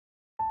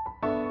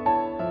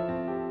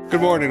Good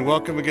morning.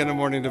 Welcome again to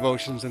Morning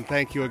Devotions, and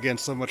thank you again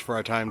so much for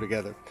our time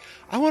together.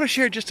 I want to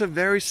share just a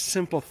very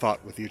simple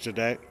thought with you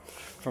today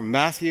from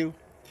Matthew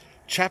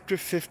chapter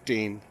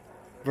 15,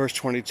 verse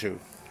 22.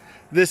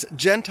 This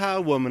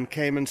Gentile woman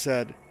came and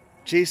said,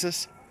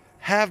 "Jesus,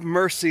 have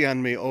mercy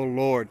on me, O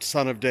Lord,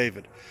 Son of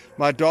David.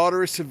 My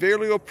daughter is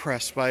severely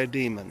oppressed by a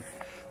demon."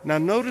 Now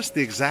notice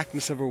the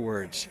exactness of her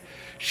words.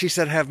 She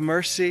said, "Have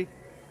mercy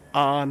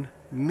on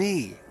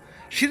me."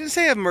 She didn't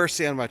say have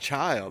mercy on my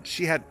child.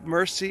 She had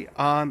mercy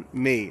on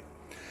me.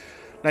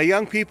 Now,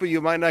 young people,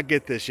 you might not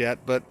get this yet,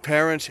 but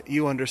parents,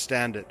 you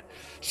understand it.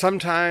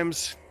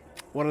 Sometimes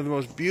one of the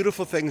most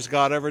beautiful things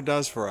God ever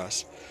does for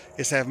us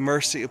is have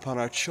mercy upon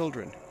our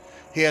children.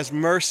 He has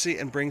mercy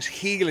and brings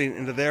healing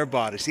into their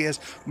bodies. He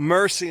has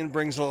mercy and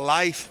brings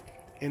life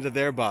into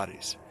their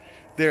bodies.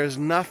 There is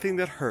nothing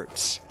that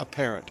hurts a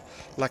parent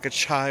like a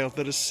child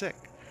that is sick.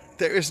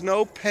 There is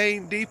no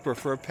pain deeper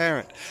for a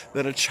parent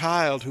than a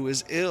child who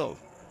is ill.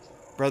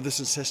 Brothers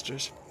and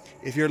sisters,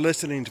 if you're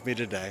listening to me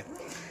today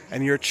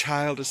and your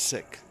child is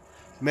sick,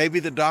 maybe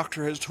the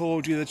doctor has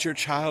told you that your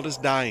child is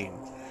dying,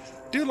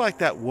 do like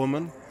that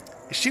woman.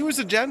 She was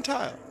a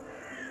Gentile.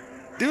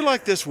 Do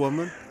like this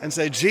woman and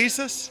say,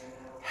 "Jesus,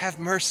 have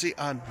mercy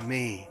on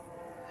me.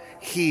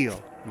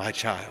 Heal my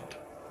child."